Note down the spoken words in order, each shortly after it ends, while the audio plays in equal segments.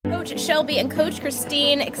Coach Shelby and Coach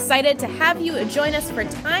Christine, excited to have you join us for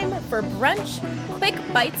Time for Brunch Quick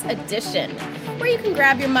Bytes Edition, where you can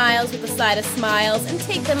grab your miles with a side of smiles and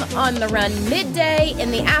take them on the run midday,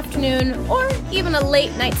 in the afternoon, or even a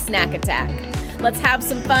late night snack attack. Let's have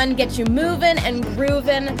some fun, get you moving and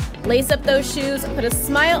grooving, lace up those shoes, put a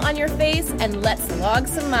smile on your face, and let's log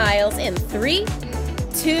some miles in 3,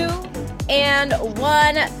 2, and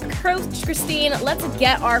 1. Coach Christine, let's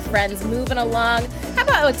get our friends moving along. How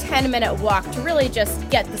about a 10-minute walk to really just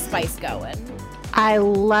get the spice going? I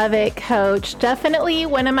love it, Coach. Definitely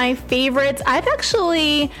one of my favorites. I've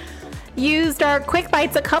actually used our Quick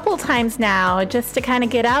Bytes a couple times now just to kind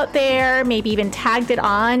of get out there, maybe even tagged it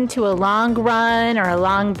on to a long run or a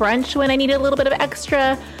long brunch when I need a little bit of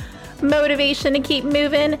extra motivation to keep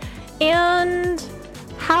moving. And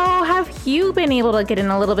how have you been able to get in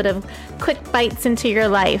a little bit of Quick Bytes into your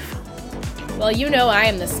life? Well, you know I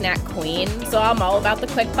am the snack queen, so I'm all about the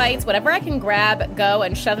Quick Bytes. Whatever I can grab, go,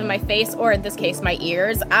 and shove in my face, or in this case, my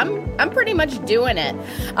ears, I'm pretty much doing it.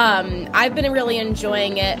 I've been really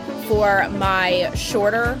enjoying it for my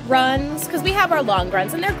shorter runs, because we have our long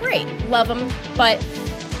runs, and they're great. Love them. But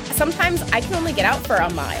sometimes I can only get out for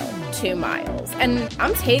a mile, 2 miles, and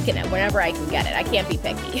I'm taking it whenever I can get it. I can't be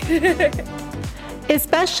picky.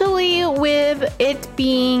 Especially with it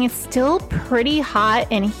being still pretty hot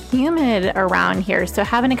and humid around here. So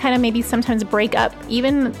having to kind of maybe sometimes break up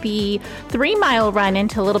even the 3-mile run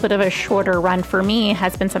into a little bit of a shorter run for me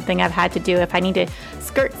has been something I've had to do if I need to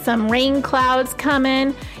skirt some rain clouds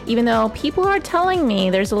coming, even though people are telling me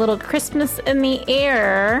there's a little crispness in the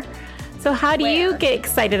air. So how do you get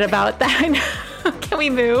excited about that? Can we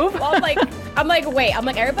move? Well, I'm like,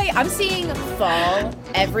 everybody, I'm seeing fall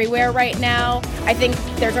everywhere right now. I think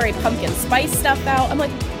there's already pumpkin spice stuff out. I'm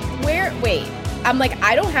like,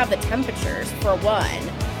 I don't have the temperatures for one,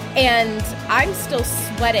 and I'm still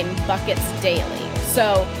sweating buckets daily.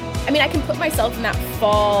 So, I mean, I can put myself in that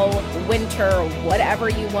fall, winter, whatever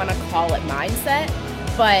you want to call it mindset,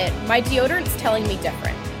 but my deodorant's telling me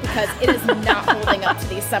different because it is not holding up to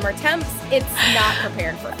these summer temps. It's not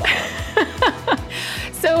prepared for fall.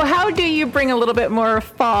 So how do you bring a little bit more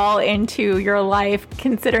fall into your life,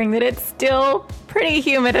 considering that it's still pretty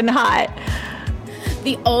humid and hot?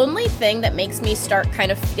 The only thing that makes me start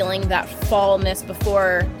kind of feeling that fallness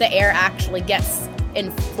before the air actually gets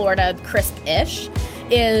in Florida crisp-ish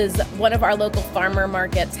is one of our local farmer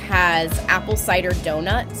markets has apple cider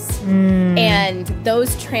donuts. And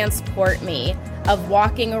those transport me of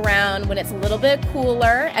walking around when it's a little bit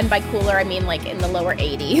cooler, and by cooler I mean like in the lower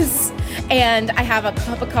 80s, and I have a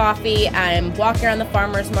cup of coffee, I'm walking around the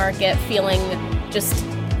farmer's market feeling just,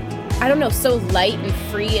 I don't know, so light and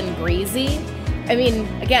free and breezy. I mean,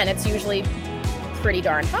 again, it's usually pretty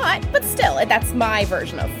darn hot, but still, that's my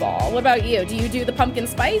version of fall. What about you? Do you do the pumpkin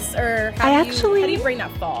spice, or how do you bring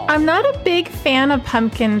that fall? I'm not a big fan of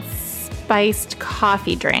pumpkin spiced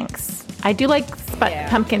coffee drinks. I do like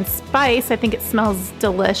pumpkin spice. I think it smells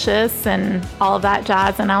delicious and all of that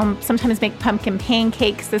jazz. And I'll sometimes make pumpkin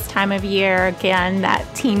pancakes this time of year. Again, that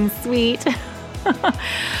team sweet.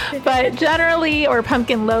 But generally, or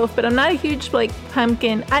pumpkin loaf. But I'm not a huge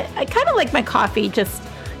pumpkin. I kind of like my coffee, just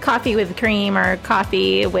coffee with cream or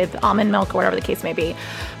coffee with almond milk or whatever the case may be.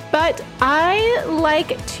 But I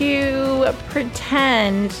like to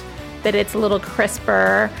pretend that it's a little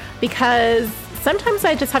crisper because sometimes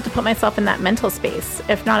I just have to put myself in that mental space.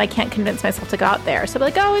 If not, I can't convince myself to go out there. So I'm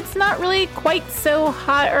like, it's not really quite so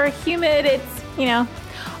hot or humid. It's,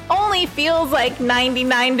 only feels like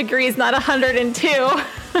 99 degrees, not 102.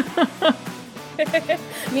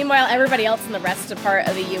 Meanwhile, everybody else in the rest of part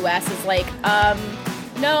of the U.S. is like,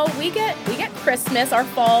 no, we get Christmas. Our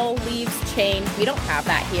fall leaves change. We don't have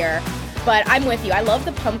that here. But I'm with you. I love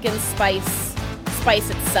the pumpkin spice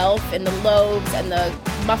itself and the loaves and the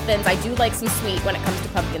muffins. I do like some sweet when it comes to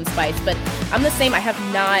pumpkin spice, but I'm the same. I have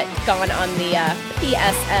not gone on the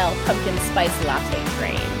PSL pumpkin spice latte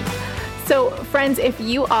train. So friends, if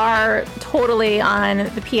you are totally on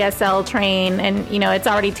the PSL train and it's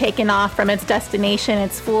already taken off from its destination,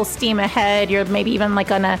 it's full steam ahead, you're maybe even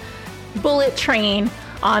on a bullet train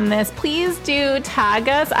on this, please do tag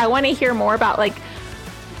us. I want to hear more about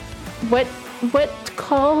what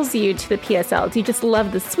calls you to the PSL? Do you just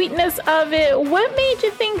love the sweetness of it? What made you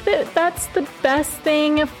think that that's the best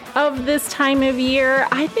thing of this time of year?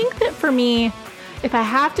 I think that for me, if I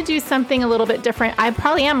have to do something a little bit different, I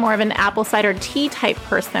probably am more of an apple cider tea type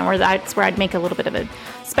person, where that's where I'd make a little bit of a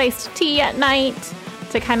spiced tea at night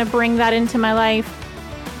to kind of bring that into my life.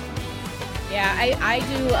 Yeah, I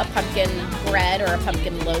do a pumpkin bread or a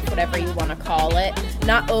pumpkin loaf, whatever you want to call it.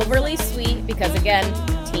 Not overly sweet because, again,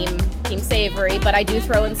 team Team Savory, but I do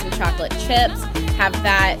throw in some chocolate chips, have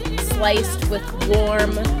that sliced with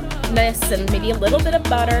warmness and maybe a little bit of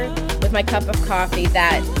butter with my cup of coffee.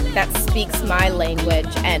 That speaks my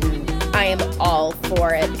language, and I am all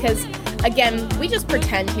for it. Because, again, we just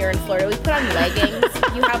pretend here in Florida. We put on leggings.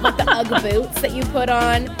 You have like the Ugg boots that you put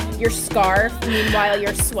on, your scarf. Meanwhile,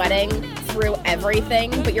 you're sweating through everything,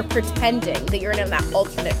 but you're pretending that you're in that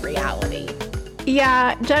alternate reality.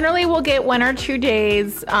 Yeah, generally we'll get 1 or 2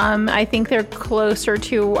 days. I think they're closer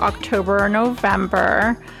to October or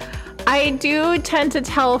November. I do tend to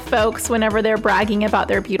tell folks whenever they're bragging about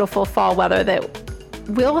their beautiful fall weather that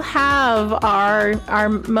we'll have our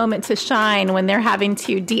moment to shine when they're having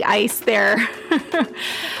to de-ice their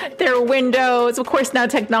windows. Of course, now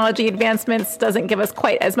technology advancements doesn't give us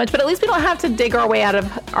quite as much, but at least we don't have to dig our way out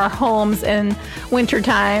of our homes in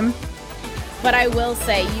wintertime. But I will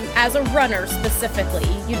say, you, as a runner specifically,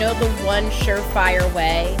 you know the one surefire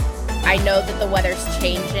way I know that the weather's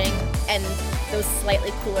changing and those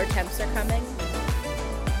slightly cooler temps are coming?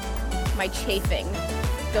 My chafing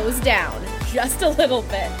goes down just a little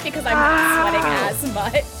bit because I'm not sweating as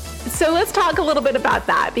much. So let's talk a little bit about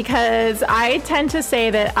that, because I tend to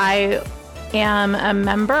say that I am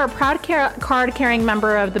a proud card-carrying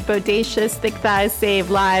member of the Bodacious Thick Thighs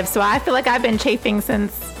Save Lives. So I feel like I've been chafing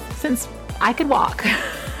since I could walk.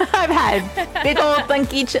 I've had big old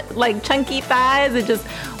chunky thighs. It just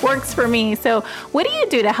works for me. So what do you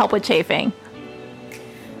do to help with chafing?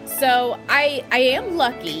 So I am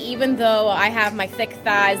lucky, even though I have my thick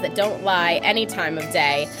thighs that don't lie any time of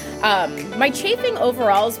day. My chafing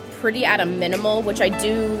overall is pretty at a minimal, which I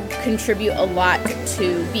do contribute a lot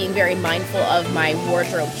to being very mindful of my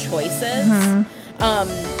wardrobe choices. Mm-hmm.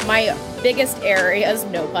 My biggest areas,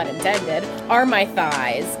 no pun intended, are my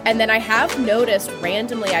thighs. And then I have noticed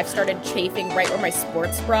randomly I've started chafing right where my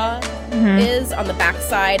sports bra is, on the back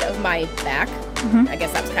side of my back. Mm-hmm. I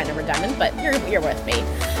guess that's kind of redundant, but you're with me.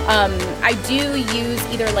 I do use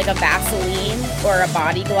either like a Vaseline or a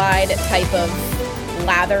Body Glide type of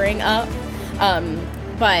lathering up.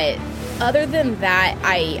 But other than that,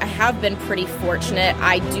 I have been pretty fortunate.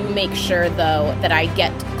 I do make sure, though, that I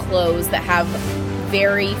get clothes that have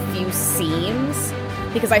very few seams,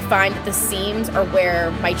 because I find that the seams are where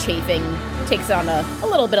my chafing takes on a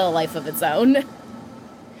little bit of a life of its own.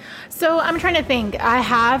 So I'm trying to think. I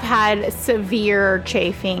have had severe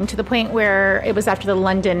chafing to the point where it was after the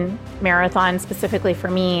London Marathon, specifically for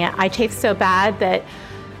me. I chafed so bad that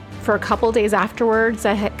for a couple days afterwards,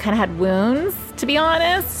 I kind of had wounds, to be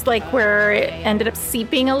honest, where it ended up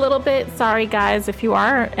seeping a little bit. Sorry, guys, if you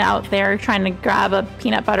are out there trying to grab a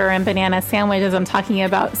peanut butter and banana sandwich as I'm talking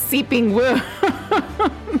about seeping wounds.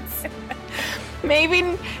 Maybe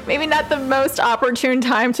not the most opportune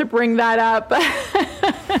time to bring that up, but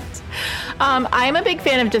I'm a big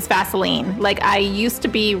fan of just Vaseline. I used to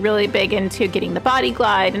be really big into getting the Body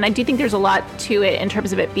Glide, and I do think there's a lot to it in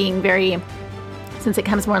terms of it being since it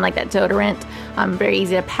comes more in like that deodorant, very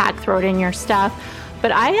easy to pack, throw it in your stuff.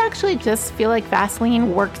 But I actually just feel like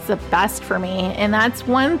Vaseline works the best for me. And that's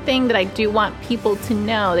one thing that I do want people to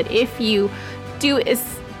know, that if you're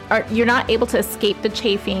not able to escape the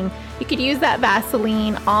chafing, you could use that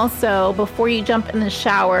Vaseline also before you jump in the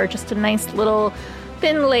shower. Just a nice little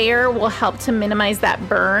thin layer will help to minimize that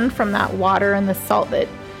burn from that water and the salt that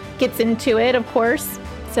gets into it, of course.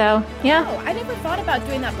 So, yeah. Oh, I never thought about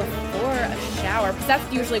doing that before a shower, because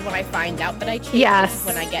that's usually when I find out that I chafe. Yes.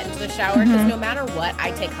 When I get into the shower, because no matter what,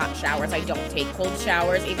 I take hot showers. I don't take cold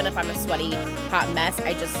showers, even if I'm a sweaty, hot mess.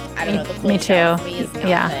 I don't know, the cold shower for me is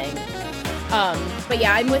nothing. But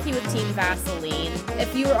yeah, I'm with you with Team Vaseline.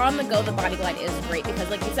 If you are on the go, the Body Glide is great because,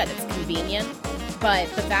 like you said, it's convenient. But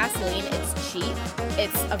the Vaseline, it's cheap.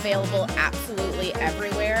 It's available absolutely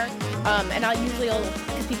everywhere. And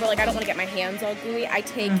because people are like, I don't want to get my hands all gooey, I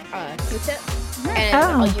take Q-tip and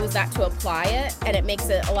I'll use that to apply it, and it makes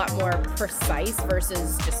it a lot more precise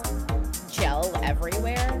versus just gel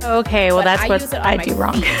everywhere. Okay, well, that's what I do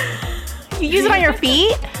wrong. You use it on your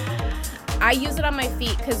feet? I use it on my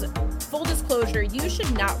feet because, full disclosure, you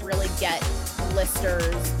should not really get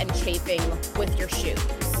blisters and chafing with your shoes.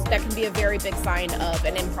 That can be a very big sign of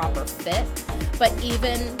an improper fit. But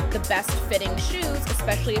even the best fitting shoes,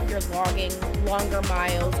 especially if you're logging longer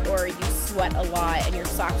miles or you sweat a lot and your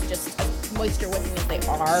socks, just as moisture wicking as they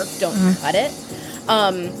are, don't cut it.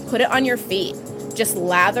 Put it on your feet. Just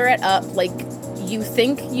lather it up. Like, you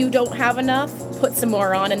think you don't have enough, put some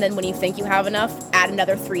more on, and then when you think you have enough, add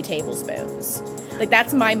another 3 tablespoons. Like,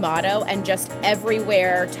 that's my motto, and just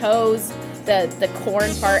everywhere, toes, the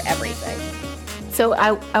corn part, everything. So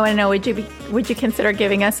I want to know, would you consider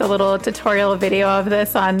giving us a little tutorial video of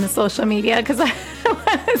this on social media? Because I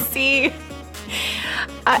want to see.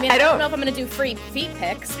 I don't know if I'm going to do free feet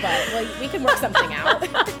pics, but we can work something out.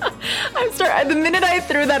 The minute I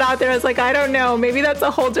threw that out there, I was like, I don't know. Maybe that's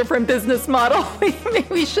a whole different business model. Maybe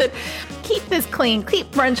we should keep this clean, keep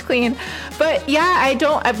brunch clean. But yeah,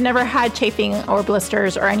 I've never had chafing or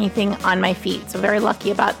blisters or anything on my feet. So very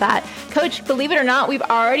lucky about that. Coach, believe it or not, we've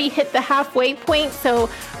already hit the halfway point. So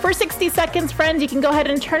for 60 seconds, friends, you can go ahead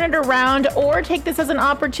and turn it around or take this as an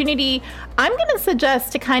opportunity. I'm going to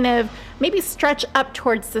suggest to kind of maybe stretch up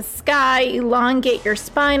towards the sky, elongate your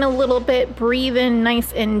spine a little bit, breathe in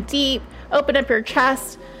nice and deep, open up your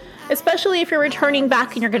chest, especially if you're returning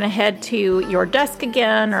back and you're going to head to your desk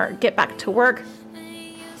again or get back to work.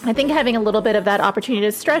 I think having a little bit of that opportunity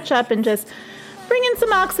to stretch up and just bring in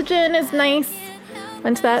some oxygen is nice.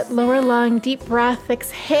 Into that lower lung, deep breath,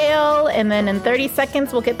 exhale, and then in 30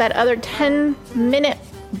 seconds, we'll get that other 10-minute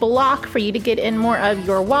block for you to get in more of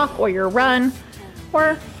your walk or your run.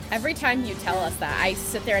 Or every time you tell us that, I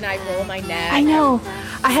sit there and I roll my neck. I know.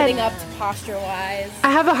 Sitting up posture-wise.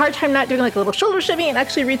 I have a hard time not doing like a little shoulder shimmy and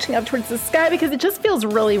actually reaching up towards the sky because it just feels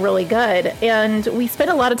really, really good. And we spend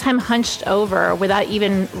a lot of time hunched over without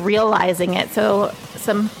even realizing it. So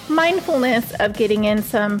some mindfulness of getting in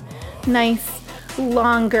some nice,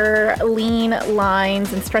 longer, lean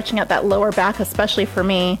lines and stretching out that lower back, especially for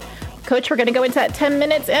me. Coach, we're going to go into that 10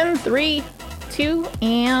 minutes in 3, 2,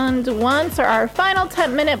 and 1. So our final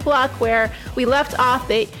 10-minute block where we left off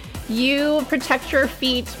that you protect your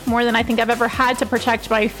feet more than I think I've ever had to protect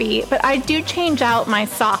my feet. But I do change out my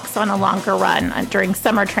socks on a longer run during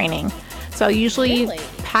summer training. So I usually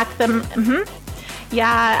pack them. Yeah,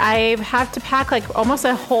 I have to pack like almost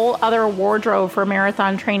a whole other wardrobe for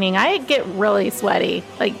marathon training. I get really sweaty,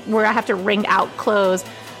 like where I have to wring out clothes.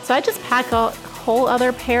 So I just pack a whole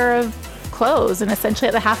other pair of clothes and essentially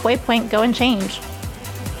at the halfway point go and change.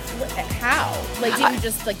 How? Like, do you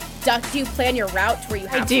just like do you plan your route to where you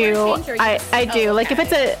have to change? I do. Okay. Like if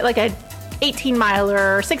it's a 18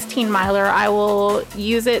 miler or 16 miler, I will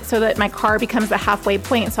use it so that my car becomes the halfway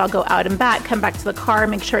point. So I'll go out and back, come back to the car,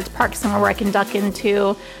 make sure it's parked somewhere where I can duck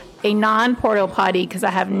into a non-porta potty because I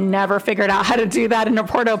have never figured out how to do that in a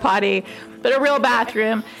porta potty, but a real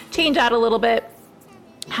bathroom, change out a little bit,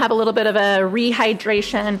 have a little bit of a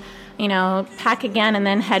rehydration, pack again and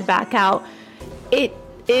then head back out. It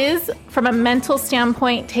is, from a mental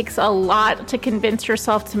standpoint, takes a lot to convince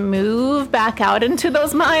yourself to move back out into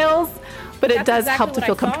those miles. But it does help to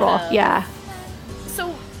feel comfortable. Yeah.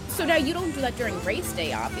 So now you don't do that during race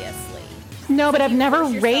day, obviously. No, but I've never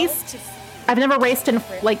raced. I've never raced in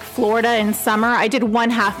like Florida in summer. I did one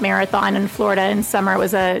half marathon in Florida in summer. It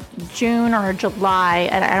was a June or a July,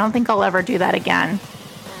 and I don't think I'll ever do that again.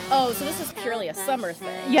 Oh, so this is purely a summer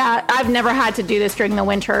thing. Yeah, I've never had to do this during the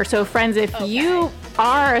winter. So friends, if you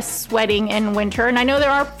are sweating in winter, and I know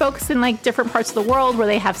there are folks in like different parts of the world where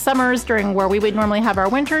they have summers during where we would normally have our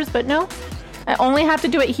winters, but no, I only have to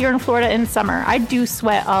do it here in Florida in summer. I do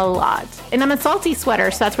sweat a lot. And I'm a salty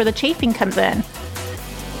sweater, so that's where the chafing comes in.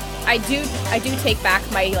 I do take back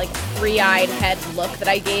my like three-eyed head look that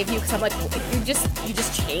I gave you because I'm like, you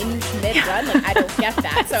just changed mid-run. Like I don't get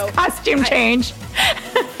that. So costume change.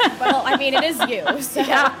 Well, I mean, it is you, so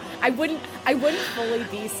yeah. I wouldn't fully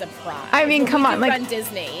be surprised. I mean, come on, like run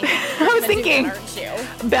Disney. I was thinking, aren't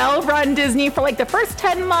you? Belle run Disney for like the first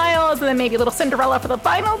 10 miles, and then maybe a little Cinderella for the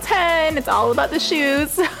final 10. It's all about the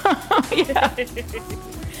shoes. Yeah.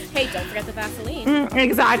 Hey, don't forget the Vaseline.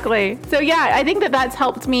 Exactly. So yeah, I think that's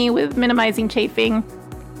helped me with minimizing chafing.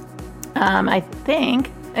 I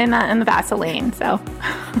think. And the Vaseline, so.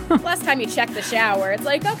 Last time you checked the shower, it's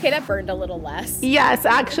like, okay, that burned a little less. Yes,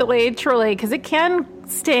 actually, truly, because it can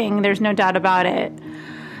sting. There's no doubt about it.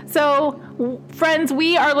 So, friends,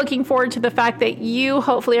 we are looking forward to the fact that you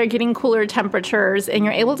hopefully are getting cooler temperatures and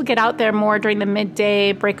you're able to get out there more during the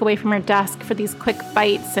midday, break away from your desk for these quick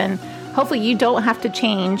bites, and hopefully you don't have to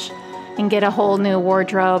change and get a whole new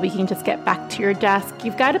wardrobe. You can just get back to your desk.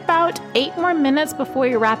 You've got about 8 more minutes before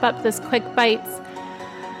you wrap up this quick bites.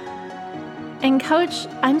 And Coach,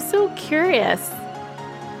 I'm so curious.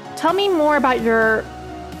 Tell me more about your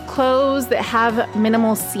clothes that have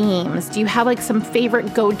minimal seams. Do you have like some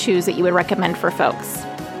favorite go-tos that you would recommend for folks?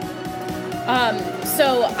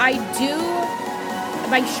 So I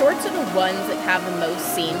do. My shorts are the ones that have the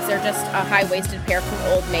most seams. They're just a high-waisted pair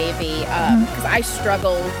from Old Navy because I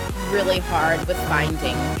struggle really hard with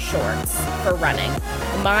finding shorts for running.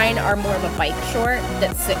 Mine are more of a bike short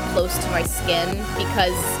that sit close to my skin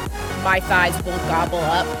because my thighs will gobble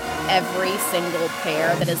up every single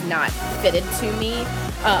pair that is not fitted to me.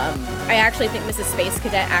 I actually think Mrs. Space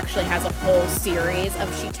Cadet actually has a whole series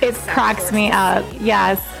of It cracks me up.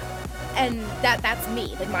 Yes. and that's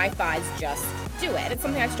me. Like, my thighs just do it. It's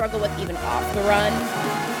something I struggle with even off the run.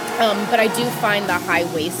 But I do find the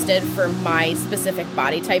high-waisted for my specific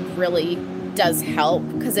body type really does help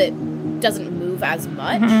because it doesn't move as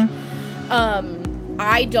much.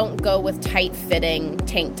 I don't go with tight-fitting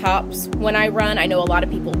tank tops when I run. I know a lot of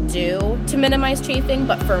people do to minimize chafing,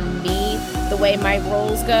 but for me, the way my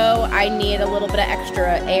rolls go, I need a little bit of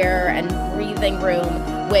extra air and breathing room,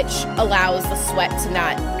 which allows the sweat to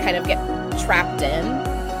not kind of get trapped in.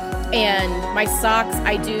 And my socks,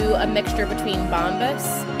 I do a mixture between Bombas,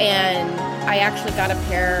 and I actually got a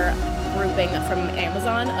pair grouping from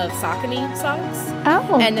Amazon of Saucony socks.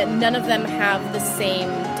 Oh. And none of them have the same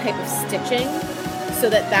type of stitching, so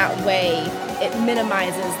that way it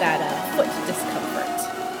minimizes that foot discomfort.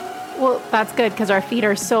 Well, that's good because our feet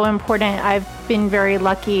are so important. I've been very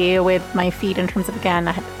lucky with my feet in terms of, again,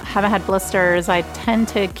 I haven't had blisters. I tend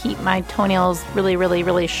to keep my toenails really, really,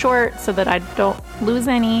 really short so that I don't lose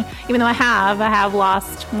any, even though I have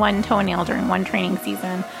lost one toenail during one training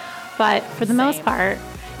season. But for the most part,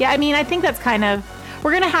 yeah, I mean, I think that's kind of,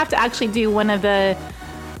 we're going to have to actually do one of the,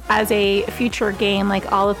 as a future game,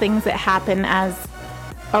 like all the things that happen as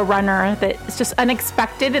a runner that is just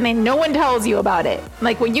unexpected and then no one tells you about it.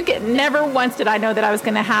 Like when you get, never once did I know that I was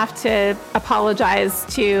going to have to apologize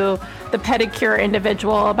to the pedicure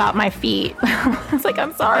individual about my feet. I was like,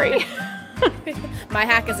 I'm sorry. My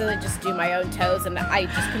hack is to just do my own toes and I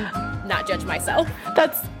just can not judge myself.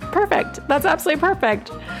 That's perfect. That's absolutely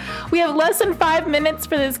perfect. We have less than 5 minutes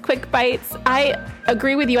for this quick bites. I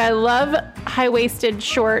agree with you. I love high-waisted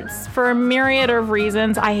shorts for a myriad of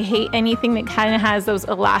reasons. I hate anything that kind of has those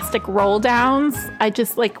elastic roll downs. I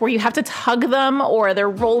just like where you have to tug them or they're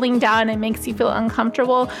rolling down and it makes you feel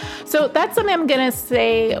uncomfortable. So that's something I'm going to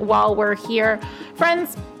say while we're here.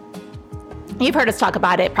 Friends, you've heard us talk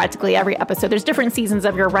about it practically every episode. There's different seasons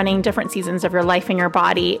of your running, different seasons of your life and your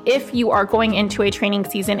body. If you are going into a training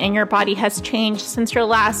season and your body has changed since your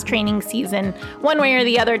last training season, one way or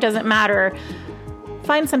the other, it doesn't matter.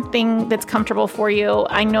 Find something that's comfortable for you.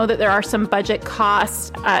 I know that there are some budget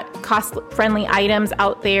cost-friendly items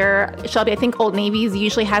out there. Shelby, I think Old Navy's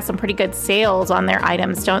usually has some pretty good sales on their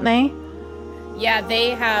items, don't they? Yeah,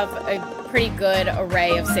 they have a pretty good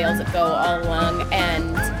array of sales that go all along,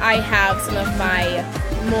 and I have some of my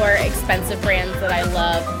more expensive brands that I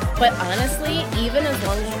love. But honestly, even as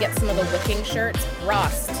long as you get some of the wicking shirts,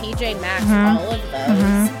 Ross, TJ Maxx, all of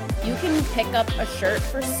those, you can pick up a shirt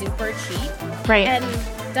for super cheap, right? And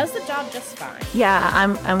does the job just fine. Yeah,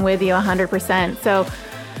 I'm with you 100%. So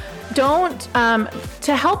don't,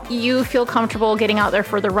 to help you feel comfortable getting out there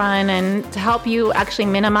for the run and to help you actually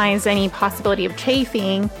minimize any possibility of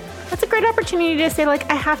chafing, that's a great opportunity to say, like,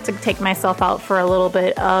 I have to take myself out for a little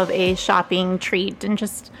bit of a shopping treat and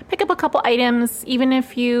just pick up a couple items. Even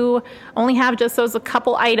if you only have just those a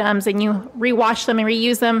couple items and you rewash them and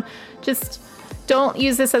reuse them, just don't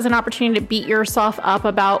use this as an opportunity to beat yourself up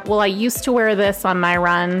about, well, I used to wear this on my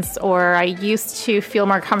runs, or I used to feel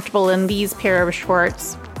more comfortable in these pair of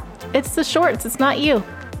shorts. It's the shorts. It's not you.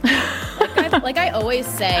 Like I always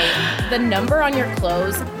say, the number on your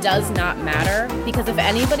clothes does not matter, because if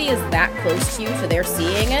anybody is that close to you so they're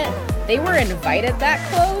seeing it, they were invited that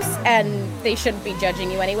close and they shouldn't be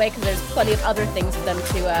judging you anyway, because there's plenty of other things for them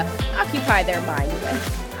to occupy their mind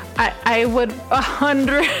with. I would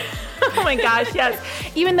 100... Oh my gosh, yes.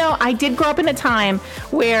 Even though I did grow up in a time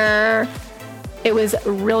where it was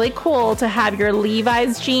really cool to have your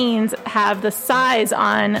Levi's jeans have the size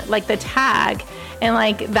on like the tag, and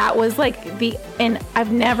like that was like and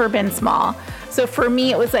I've never been small. So for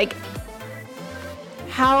me it was like,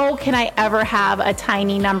 how can I ever have a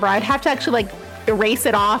tiny number? I'd have to actually like erase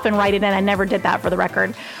it off and write it in. I never did that, for the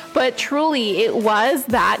record. But truly, it was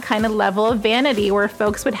that kind of level of vanity where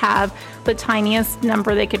folks would have the tiniest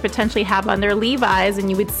number they could potentially have on their Levi's, and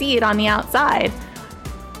you would see it on the outside.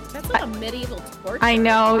 That's like a medieval torture. I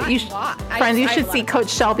know. Friends, you should see Coach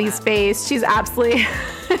Shelby's face. She's absolutely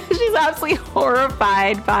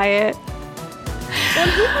horrified by it. Well,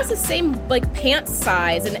 who has the same like pants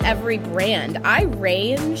size in every brand? I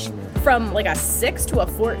range from like a 6 to a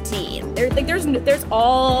 14. There's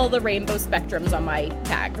all the rainbow spectrums on my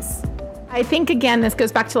tags. I think, again, this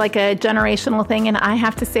goes back to like a generational thing. And I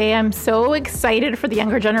have to say, I'm so excited for the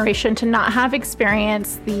younger generation to not have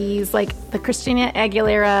experienced these, like the Christina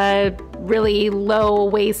Aguilera, really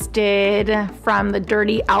low-waisted from the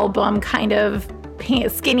Dirty album kind of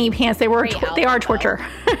skinny pants. They are torture.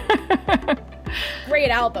 Great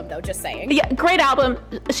album, though, just saying. Yeah, great album.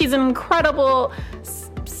 She's an incredible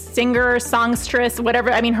singer, songstress,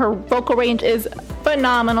 whatever. I mean, her vocal range is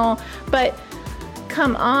phenomenal. But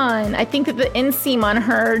come on. I think that the inseam on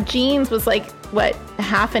her jeans was like, what,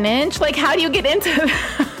 half an inch? Like, how do you get into the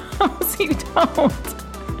house? You don't.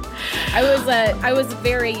 I was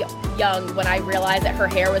very young when I realized that her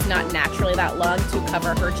hair was not naturally that long to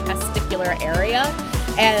cover her testicular area.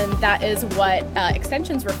 And that is what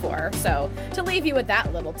extensions were for. So to leave you with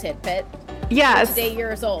that little tidbit. Yes. Today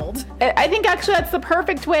years old. I think actually that's the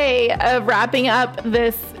perfect way of wrapping up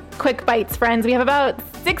this Quick Bites, friends. We have about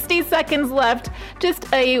 60 seconds left.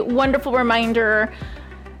 Just a wonderful reminder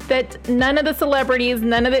that none of the celebrities,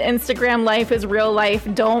 none of the Instagram life is real life.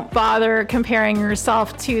 Don't bother comparing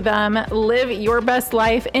yourself to them. Live your best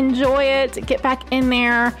life. Enjoy it. Get back in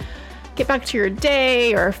there. Get back to your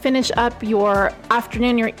day or finish up your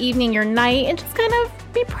afternoon, your evening, your night, and just kind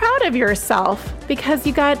of be proud of yourself because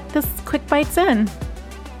you got this Quick Bites in.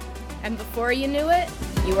 And before you knew it,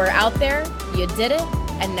 you were out there, you did it,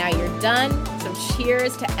 and now you're done. So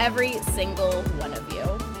cheers to every single one of you.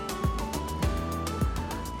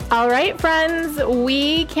 All right, friends,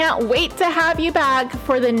 we can't wait to have you back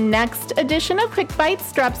for the next edition of Quick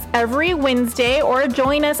Bites. Drops every Wednesday, or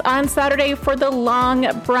join us on Saturday for the long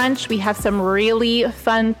brunch. We have some really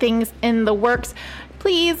fun things in the works.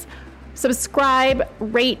 Please subscribe,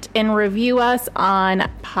 rate, and review us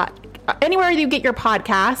on anywhere you get your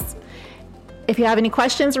podcasts. If you have any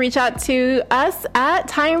questions, reach out to us at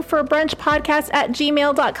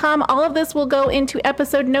timeforbrunchpodcast@gmail.com. All of this will go into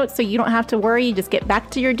episode notes, so you don't have to worry. You just get back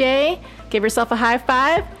to your day, give yourself a high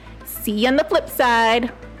five. See you on the flip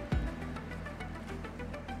side.